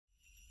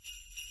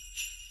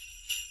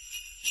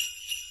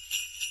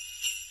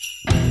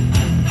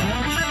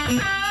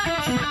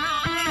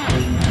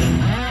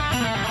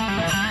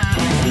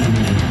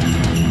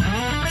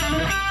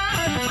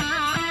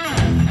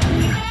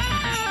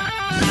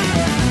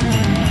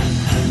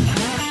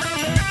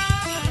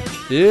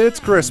It's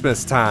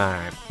Christmas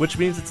time, which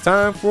means it's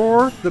time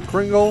for the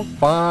Kringle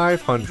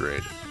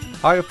 500.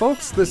 Hiya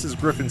folks, this is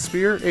Griffin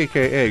Spear,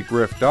 aka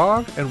Griff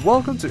Dog, and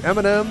welcome to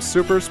M&M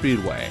Super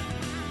Speedway.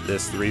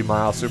 This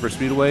 3-mile super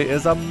speedway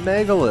is a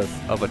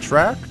megalith of a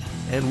track,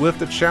 and with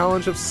the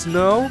challenge of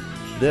snow,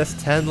 this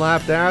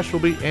 10-lap dash will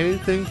be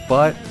anything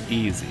but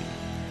easy.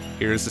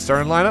 Here's the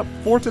starting lineup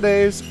for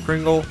today's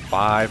Kringle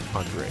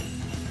 500.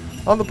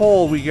 On the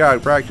pole, we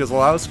got Brad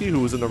Keselowski, who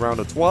was in the round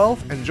of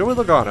 12, and Joey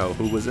Logano,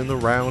 who was in the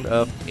round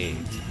of 8.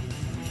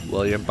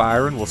 William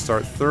Byron will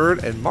start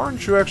 3rd, and Martin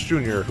Truex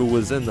Jr., who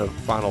was in the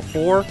final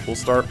 4, will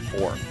start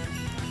 4th.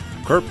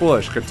 Kurt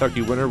Busch,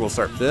 Kentucky winner, will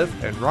start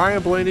 5th, and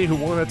Ryan Blaney, who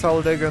won at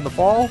Talladega in the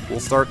fall, will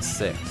start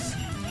 6th.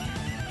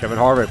 Kevin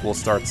Harvick will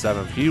start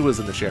 7th, he was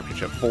in the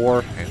championship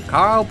 4, and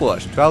Kyle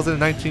Busch,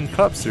 2019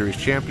 Cup Series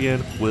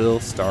champion, will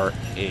start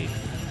 8th.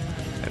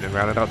 And then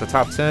rounding out the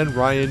top 10,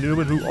 Ryan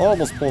Newman, who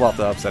almost pulled off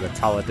the upset at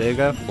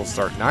Talladega, will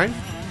start 9th.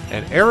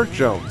 And Eric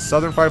Jones,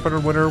 Southern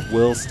 500 winner,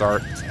 will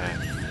start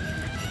 10th.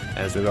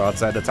 As we go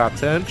outside the top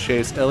 10,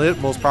 Chase Elliott,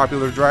 most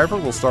popular driver,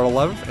 will start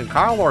 11th. And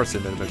Kyle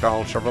Larson in the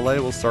McDonald Chevrolet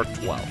will start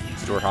 12th.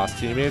 Stewart Haas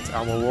teammates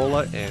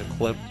Almirola and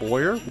Clint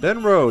Boyer.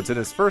 Ben Rhodes in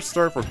his first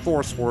start for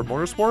Thor Sport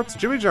Motorsports.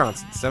 Jimmy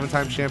Johnson,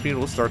 7-time champion,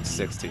 will start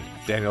 16th.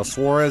 Daniel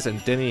Suarez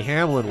and Denny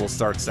Hamlin will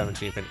start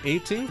 17th and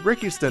 18th.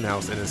 Ricky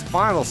Stenhouse in his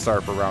final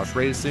start for Roush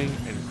Racing,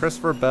 and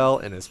Christopher Bell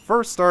in his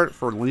first start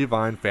for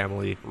Levine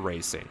Family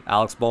Racing.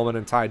 Alex Bowman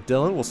and Ty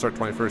Dillon will start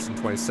 21st and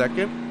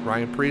 22nd.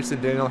 Ryan Preece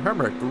and Daniel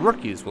Hemrick, the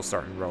rookies, will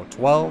start in row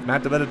 12.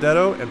 Matt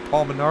DiBenedetto and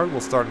Paul Menard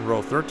will start in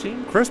row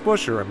 13. Chris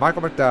Buescher and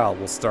Michael McDowell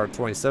will start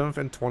 27th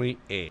and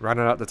 28th.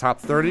 Rounding out the top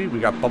 30, we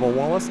got Bubba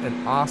Wallace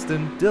and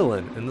Austin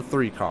Dillon in the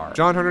 3 car.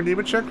 John Hunter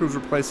Nemechek, who's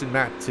replacing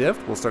Matt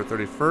Tifft, will start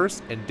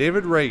 31st, and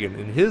David Reagan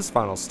in his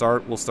final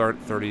start will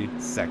start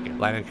 32nd.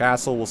 Landon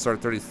Castle will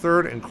start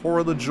 33rd, and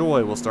Corey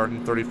LaJoie will start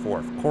in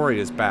 34th. Corey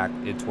is back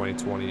in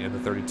 2020 in the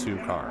 32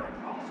 car.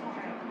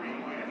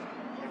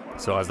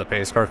 So as the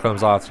pace car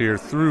comes off here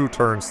through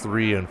turns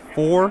 3 and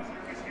 4,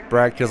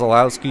 Brad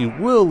Keselowski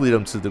will lead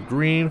him to the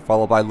green,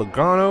 followed by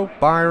Logano,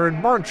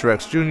 Byron, Martin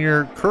Truex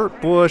Jr.,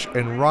 Kurt Busch,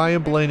 and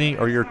Ryan Blaney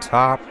are your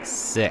top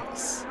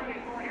 6.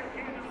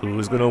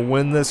 Who's going to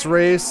win this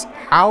race?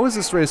 How is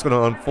this race going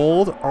to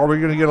unfold? Are we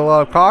going to get a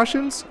lot of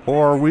cautions,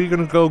 or are we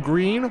going to go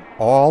green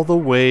all the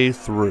way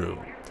through?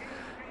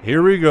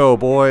 Here we go,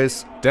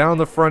 boys. Down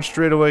the front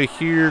straightaway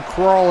here,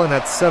 crawling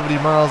at 70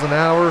 miles an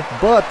hour,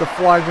 but the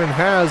flagman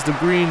has the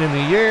green in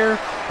the air,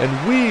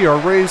 and we are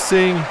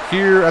racing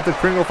here at the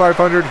Kringle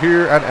 500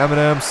 here at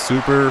M&M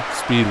Super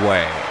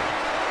Speedway.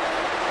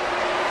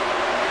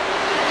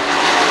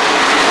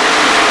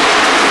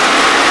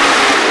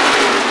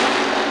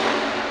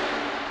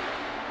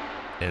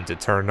 Into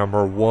turn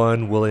number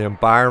 1, William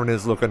Byron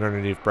is looking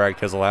underneath Brad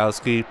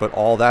Keselowski, but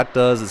all that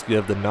does is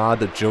give the nod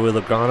to Joey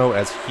Logano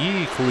as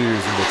he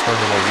clears into turn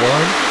number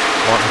 1.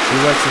 Martin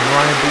Truex and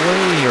Ryan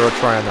Blaney are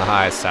trying the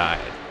high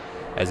side.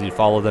 As you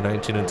follow the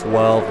 19 and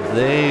 12,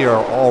 they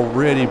are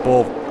already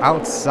both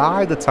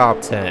outside the top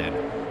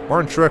 10.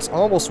 Martin Truex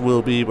almost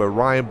will be, but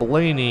Ryan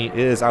Blaney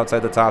is outside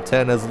the top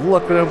 10 as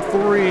look at him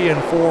 3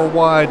 and 4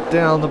 wide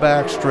down the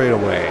back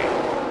straightaway.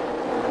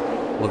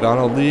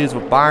 Logano leads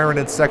with Byron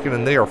in 2nd,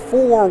 and they are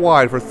 4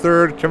 wide for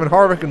 3rd. Kevin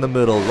Harvick in the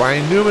middle,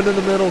 Ryan Newman in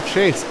the middle,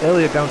 Chase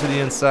Elliott down to the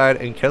inside,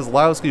 and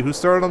Keselowski, who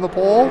started on the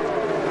pole,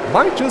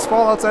 might just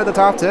fall outside the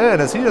top 10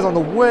 as he is on the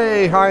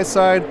way high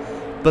side,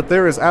 but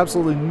there is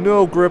absolutely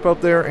no grip up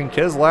there, and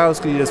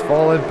Keselowski is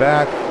falling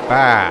back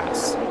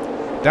fast.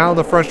 Down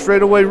the front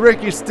straightaway,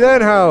 Ricky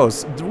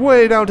Stenhouse,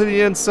 way down to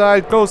the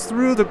inside, goes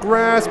through the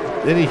grass,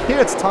 and he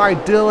hits Ty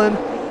Dillon,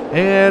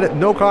 and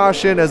no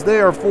caution as they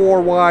are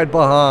 4 wide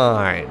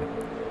behind.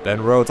 Ben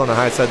Rhodes on the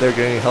high side there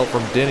getting help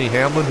from Denny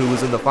Hamlin, who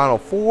was in the final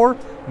 4.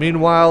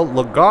 Meanwhile,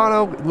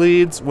 Logano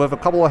leads with a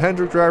couple of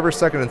Hendrick drivers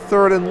 2nd and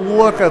 3rd, and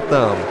look at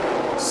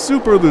them.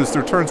 Super loose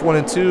through turns 1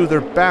 and 2.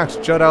 Their backs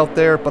jut out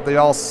there, but they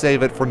all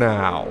save it for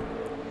now.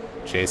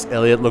 Chase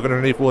Elliott looking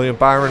underneath William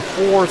Byron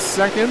for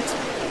 2nd,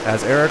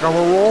 as Eric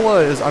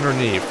Almirola is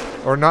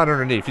underneath. Or not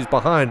underneath, he's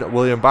behind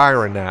William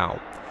Byron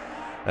now.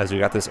 As we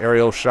got this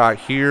aerial shot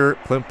here,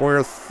 Clint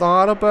Boyer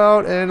thought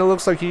about, and it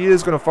looks like he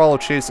is going to follow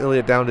Chase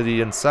Elliott down to the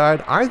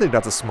inside. I think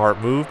that's a smart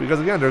move because,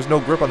 again, there's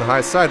no grip on the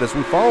high side as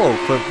we follow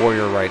Clint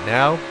Boyer right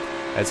now,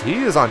 as he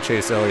is on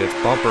Chase Elliott's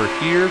bumper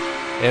here,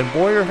 and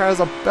Boyer has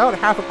about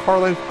half a car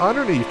length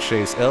underneath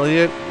Chase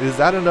Elliott. Is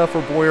that enough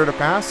for Boyer to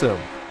pass him?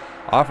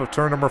 Off of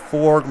turn number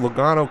 4,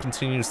 Logano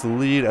continues to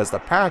lead as the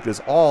pack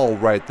is all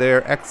right there,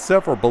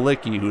 except for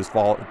Bilicki, who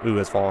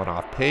has fallen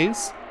off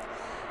pace.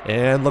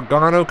 And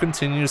Logano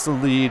continues to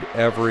lead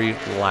every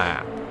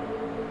lap.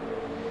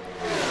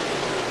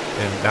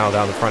 And now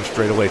down the front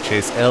straightaway,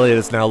 Chase Elliott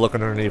is now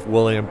looking underneath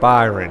William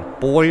Byron.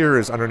 Boyer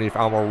is underneath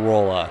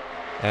Almirola.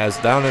 As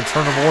down in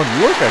turn number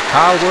 1, look at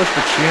Kyle Busch,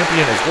 the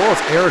champion, as well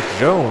as Eric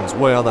Jones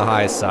way on the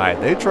high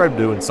side. They tried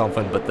doing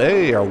something, but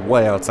they are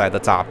way outside the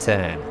top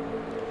 10.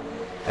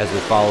 As we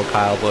follow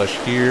Kyle Busch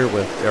here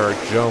with Eric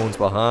Jones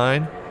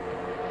behind.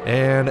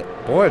 And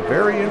boy,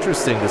 very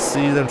interesting to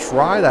see them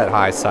try that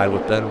high side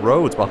with Ben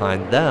Rhodes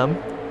behind them.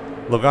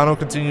 Logano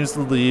continues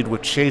to lead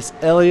with Chase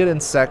Elliott in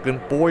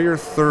second, Bowyer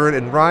third,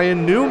 and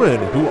Ryan Newman,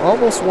 who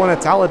almost won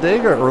at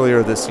Talladega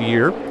earlier this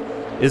year,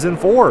 is in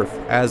fourth,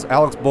 as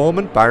Alex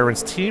Bowman,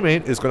 Byron's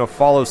teammate, is going to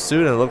follow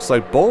suit, and it looks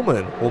like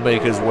Bowman will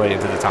make his way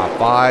into the top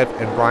 5,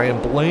 and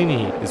Ryan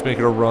Blaney is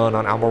making a run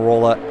on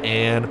Almirola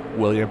and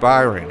William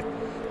Byron.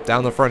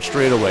 Down the front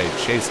straightaway,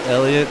 Chase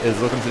Elliott is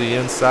looking to the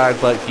inside,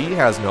 but he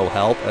has no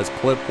help as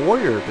Clint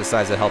Bowyer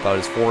decides to help out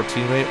his Ford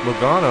teammate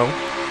Logano.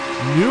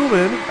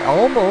 Newman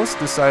almost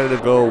decided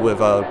to go with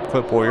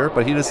Clint Bowyer,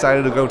 but he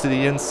decided to go to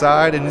the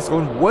inside, and he's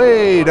going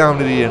way down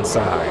to the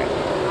inside.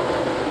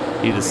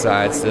 He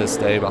decides to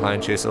stay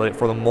behind Chase Elliott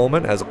for the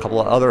moment, as a couple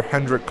of other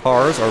Hendrick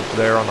cars are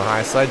there on the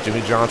high side.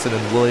 Jimmy Johnson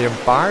and William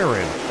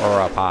Byron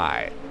are up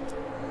high.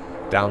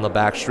 Down the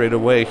back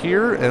straightaway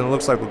here, and it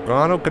looks like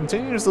Logano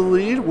continues to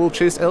lead. Will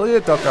Chase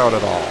Elliott duck out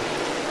at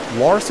all?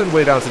 Larson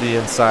way down to the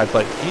inside,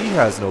 but he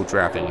has no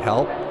drafting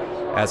help,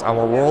 as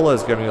Almirola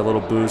is giving a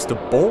little boost to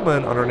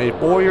Bowman underneath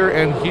Bowyer,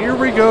 and here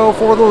we go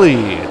for the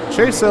lead.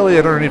 Chase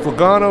Elliott underneath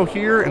Logano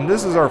here, and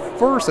this is our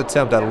first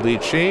attempt at a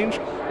lead change,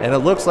 and it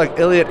looks like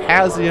Elliott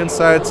has the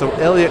inside, so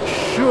Elliott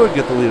should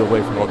get the lead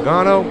away from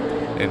Logano.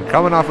 And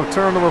coming off of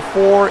turn number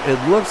 4,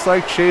 it looks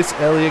like Chase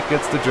Elliott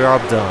gets the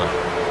job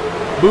done.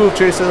 Move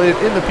Chase Elliott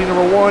into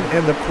P1,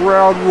 and the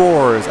crowd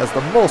roars as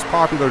the most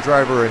popular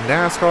driver in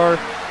NASCAR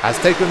has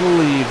taken the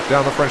lead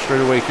down the front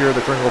straightaway here at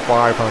the Kringle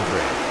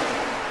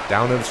 500.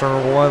 Down into turn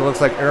number 1, it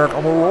looks like Eric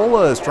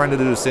Almirola is trying to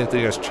do the same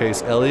thing as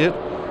Chase Elliott.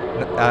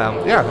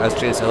 As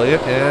Chase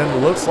Elliott,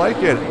 and looks like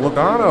it.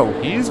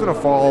 Logano, he's going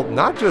to fall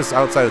not just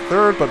outside of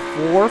 3rd, but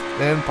 4th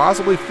and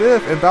possibly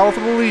 5th and battle for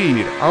the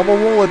lead.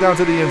 Almirola down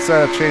to the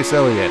inside of Chase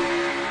Elliott.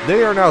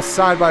 They are now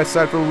side by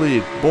side for the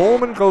lead.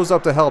 Bowman goes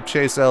up to help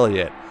Chase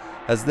Elliott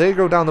as they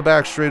go down the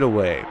back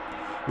straightaway.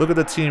 Look at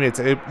the teammates.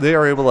 They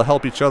are able to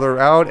help each other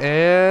out,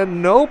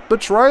 and nope,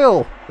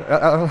 betrayal.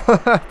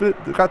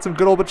 Got some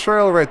good old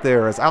betrayal right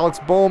there as Alex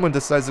Bowman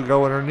decides to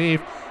go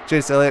underneath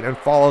Chase Elliott and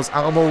follows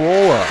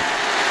Almirola.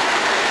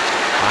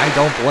 I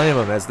don't blame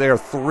him, as they are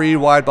 3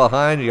 wide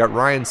behind. You got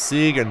Ryan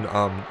Sieg and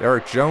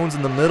Eric Jones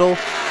in the middle.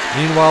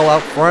 Meanwhile,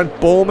 out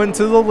front, Bowman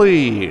to the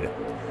lead.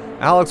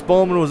 Alex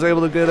Bowman was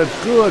able to get a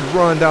good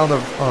run down the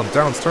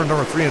down turn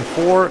number 3 and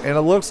 4, and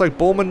it looks like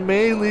Bowman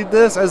may lead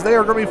this, as they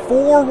are going to be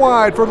 4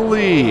 wide for the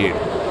lead.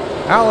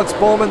 Alex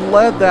Bowman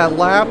led that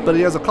lap, but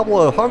he has a couple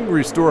of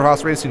hungry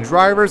Stewart-Haas Racing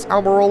drivers,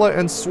 Almirola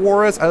and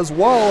Suarez, as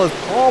well as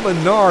Paul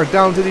Menard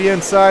down to the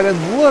inside,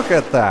 and look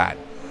at that.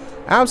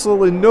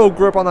 Absolutely no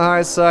grip on the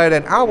high side,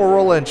 and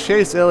Almirola and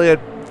Chase Elliott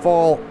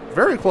fall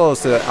very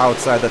close to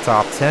outside the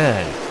top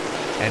 10.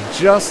 And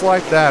just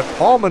like that,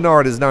 Paul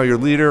Menard is now your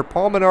leader.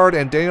 Paul Menard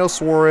and Daniel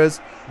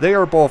Suarez, they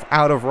are both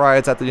out of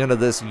rides at the end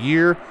of this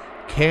year.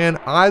 Can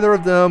either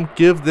of them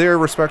give their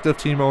respective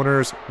team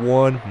owners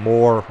one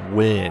more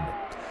win?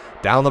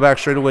 Down the back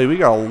straightaway, we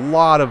got a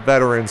lot of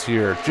veterans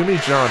here. Jimmy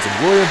Johnson,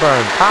 William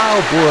Byron,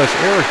 Kyle Busch,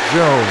 Eric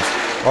Jones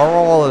are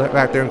all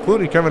back there,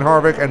 including Kevin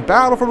Harvick, and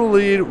battle for the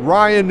lead,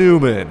 Ryan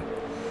Newman.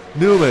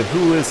 Newman,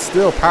 who is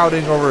still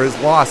pouting over his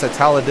loss at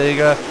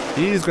Talladega,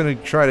 he's going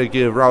to try to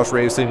give Roush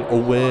Racing a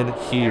win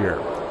here.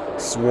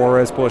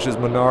 Suarez pushes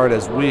Menard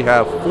as we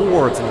have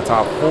Fords in the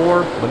top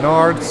 4.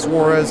 Menard,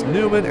 Suarez,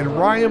 Newman, and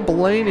Ryan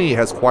Blaney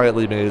has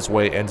quietly made his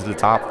way into the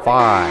top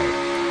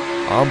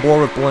 5. On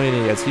board with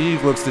Blaney as he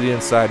looks to the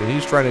inside and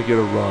he's trying to get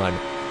a run.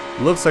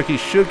 Looks like he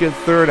should get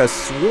 3rd as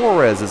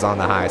Suarez is on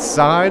the high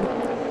side.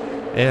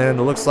 And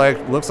it looks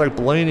like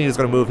Blaney is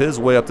going to move his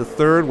way up to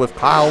 3rd with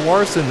Kyle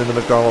Larson in the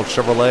McDonald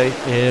Chevrolet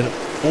in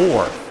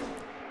 4th.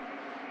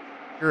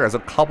 Here as a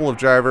couple of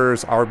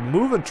drivers are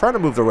trying to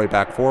move their way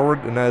back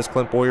forward, and that is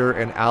Clint Bowyer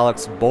and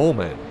Alex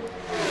Bowman.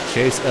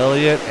 Chase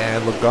Elliott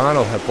and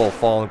Logano have both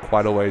fallen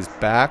quite a ways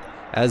back,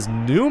 as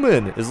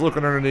Newman is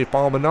looking underneath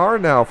Paul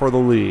Menard now for the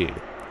lead.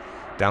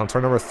 Down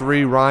turn number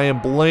 3, Ryan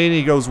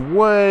Blaney goes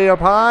way up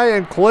high,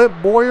 and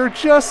Clint Bowyer,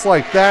 just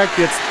like that,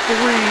 gets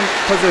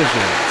 3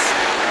 positions.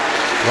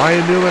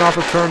 Ryan Newman off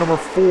of turn number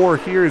 4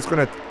 here is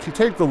going to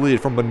take the lead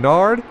from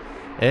Menard,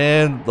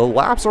 and the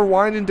laps are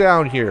winding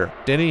down here.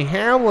 Denny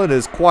Hamlin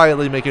is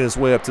quietly making his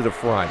way up to the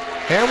front.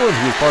 Hamlin,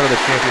 who is part of the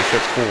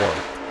championship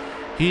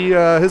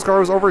 4. His car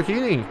was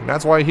overheating, and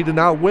that's why he did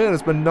not win,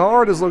 as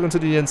Menard is looking to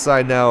the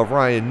inside now of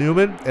Ryan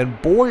Newman, and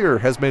Bowyer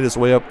has made his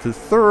way up to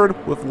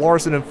 3rd with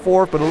Larson in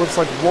 4th, but it looks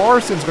like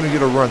Larson's going to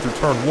get a run through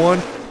turn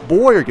 1.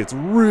 Bowyer gets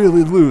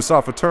really loose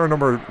off of turn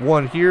number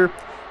 1 here,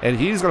 and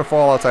he's going to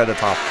fall outside the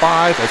top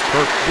 5 as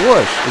Kurt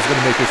Busch is going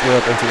to make his way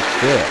up into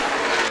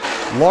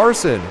 5th.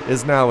 Larson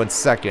is now in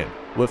 2nd,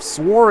 with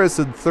Suarez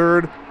in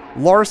 3rd,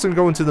 Larson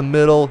going to the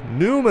middle,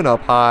 Newman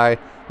up high,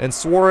 and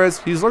Suarez,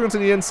 he's looking to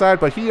the inside,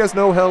 but he has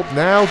no help.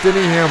 Now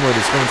Denny Hamlin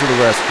is coming to the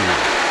rescue.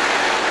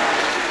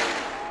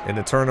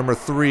 Into turn number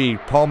 3,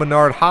 Paul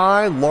Menard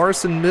high,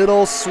 Larson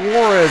middle,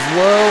 Suarez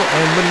low,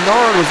 and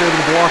Menard was able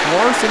to block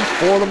Larson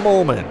for the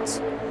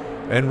moment.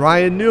 And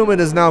Ryan Newman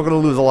is now going to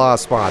lose a lot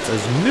of spots,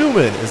 as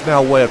Newman is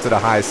now way up to the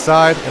high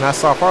side. And I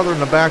saw farther in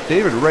the back,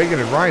 David Reagan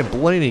and Ryan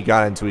Blaney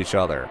got into each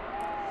other.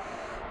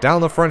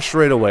 Down the front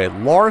straightaway,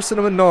 Larson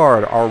and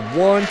Menard are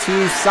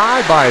 1-2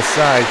 side by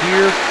side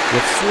here,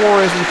 with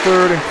Suarez in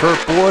third and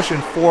Kurt Busch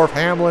in fourth,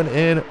 Hamlin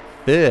in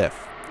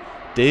fifth.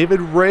 David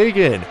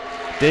Reagan.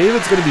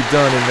 David's going to be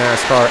done in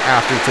NASCAR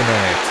after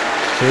tonight.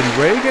 David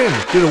Reagan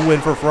going to win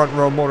for Front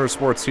Row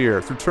Motorsports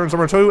here through turns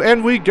number 2,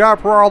 and we got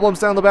problems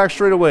down the back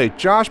straightaway.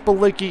 Josh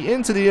Bilicki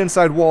into the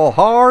inside wall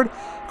hard.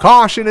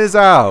 Caution is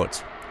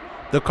out.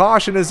 The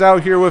caution is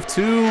out here with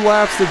 2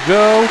 laps to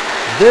go.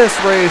 This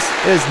race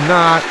is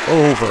not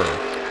over.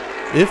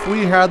 If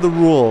we had the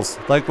rules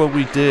like what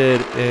we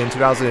did in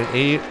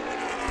 2008,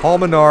 Paul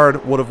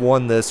Menard would have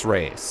won this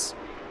race.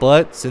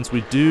 But since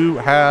we do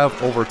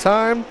have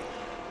overtime,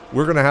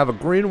 we're going to have a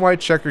green-white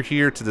checker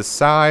here to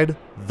decide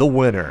the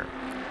winner.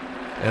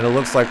 And it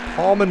looks like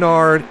Paul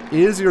Menard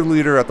is your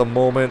leader at the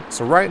moment.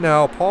 So right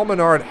now, Paul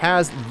Menard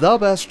has the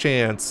best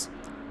chance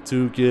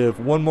to give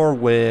one more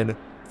win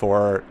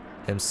for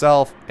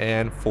himself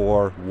and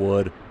for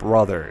Wood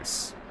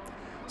Brothers.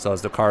 So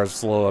as the cars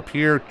slow up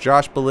here,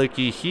 Josh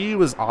Bilicki, he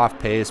was off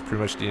pace pretty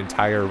much the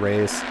entire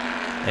race.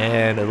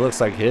 And it looks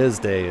like his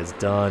day is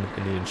done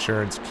in the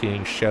Insurance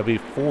King Chevy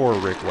for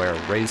Rick Ware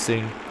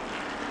Racing.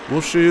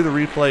 We'll show you the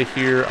replay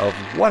here of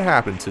what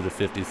happened to the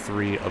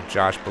 53 of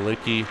Josh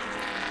Bilicki.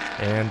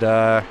 And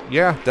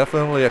yeah,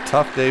 definitely a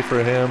tough day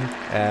for him,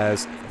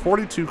 as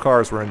 42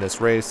 cars were in this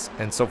race.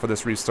 And so for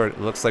this restart,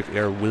 it looks like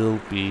there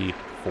will be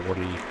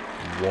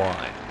 41.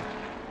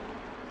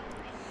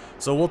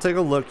 So we'll take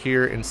a look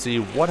here and see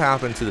what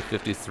happened to the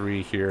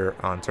 53 here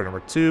on turn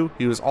number 2.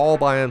 He was all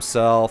by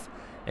himself,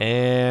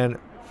 and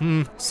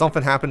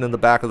something happened in the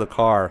back of the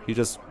car. He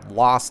just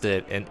lost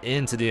it and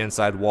into the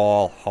inside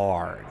wall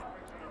hard.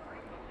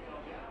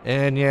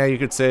 And yeah, you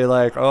could say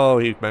like, oh,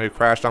 he maybe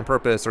crashed on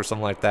purpose or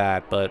something like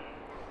that, but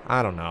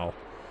I don't know.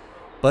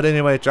 But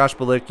anyway, Josh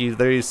Bilicki,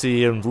 there you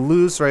see him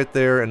loose right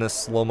there in a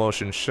slow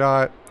motion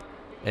shot.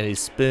 And he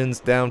spins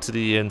down to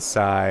the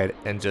inside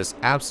and just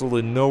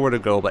absolutely nowhere to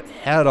go but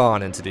head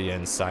on into the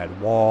inside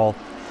wall.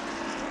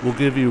 We'll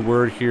give you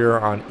word here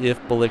on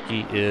if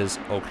Bilicki is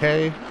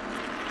okay.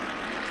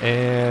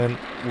 And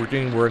we're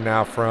getting word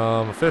now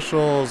from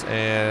officials,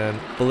 and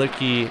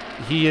Bilicki,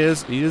 he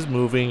is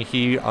moving.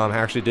 He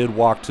actually did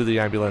walk to the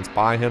ambulance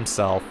by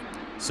himself.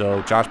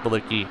 So Josh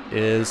Bilicki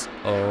is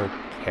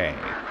okay.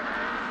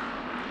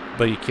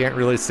 But you can't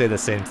really say the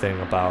same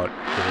thing about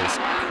his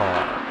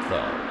car,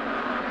 though.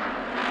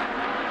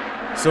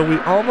 So we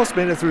almost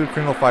made it through the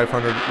Kringle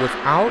 500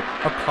 without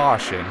a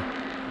caution,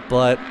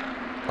 but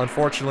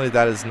unfortunately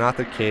that is not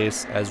the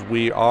case, as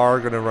we are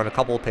going to run a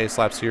couple of pace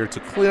laps here to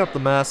clean up the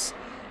mess.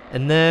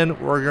 And then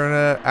we're going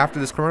to, after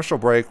this commercial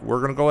break, we're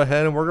going to go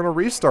ahead and we're going to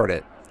restart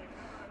it.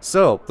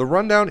 So the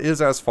rundown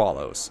is as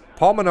follows.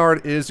 Paul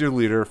Menard is your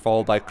leader,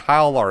 followed by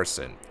Kyle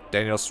Larson.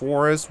 Daniel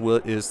Suarez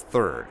is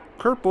third.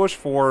 Kurt Busch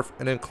fourth,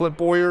 and then Clint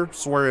Boyer,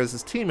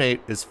 Suarez's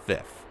teammate, is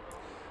fifth.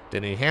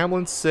 Denny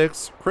Hamlin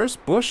 6th, Chris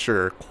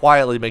Buescher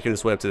quietly making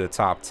his way up to the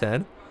top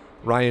 10,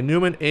 Ryan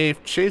Newman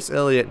 8th, Chase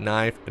Elliott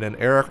 9th, and then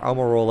Eric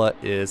Almirola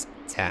is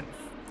 10th.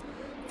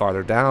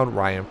 Farther down,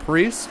 Ryan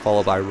Preece,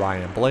 followed by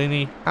Ryan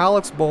Blaney,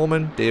 Alex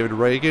Bowman, David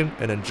Reagan,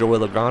 and then Joey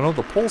Logano,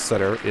 the pole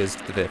setter, is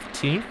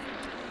 15th.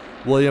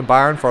 William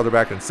Byron farther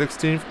back in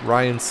 16th,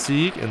 Ryan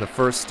Sieg in the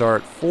first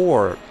start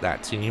for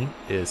that team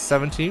is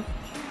 17th.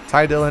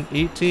 Ty Dillon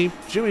 18th,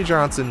 Jimmy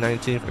Johnson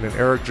 19th, and then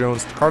Eric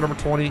Jones, car number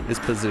 20, is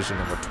position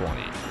number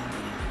 20.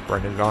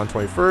 Brendan Gaughan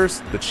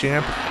 21st, the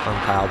champ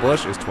on Kyle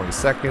Busch is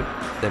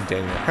 22nd, then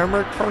Daniel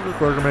Hemrick, Parker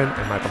Kligerman,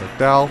 and Michael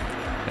McDowell.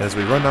 And as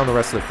we run down the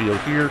rest of the field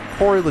here,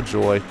 Corey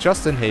LaJoie,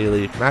 Justin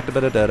Haley, Matt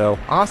DiBenedetto,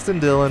 Austin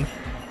Dillon,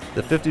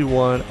 the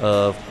 51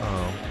 of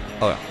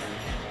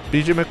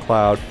BJ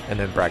McLeod, and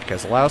then Brad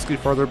Keselowski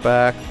further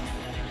back,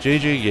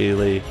 JJ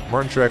Yaley,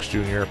 Martin Truex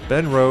Jr.,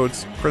 Ben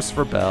Rhodes,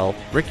 Christopher Bell,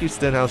 Ricky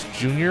Stenhouse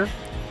Jr.,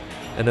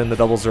 and then the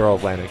 00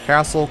 of Landon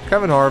Castle,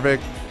 Kevin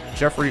Harvick,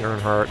 Jeffrey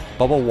Earnhardt,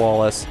 Bubba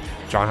Wallace,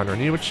 John Hunter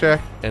Nemechek,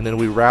 and then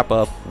we wrap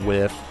up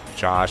with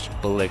Josh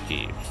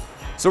Bilicki.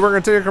 So we're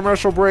going to take a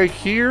commercial break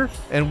here,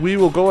 and we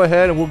will go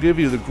ahead and we'll give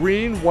you the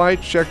green,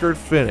 white, checkered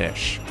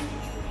finish.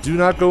 Do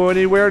not go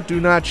anywhere.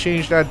 Do not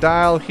change that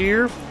dial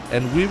here,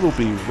 and we will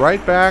be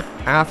right back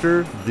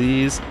after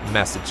these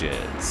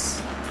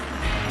messages.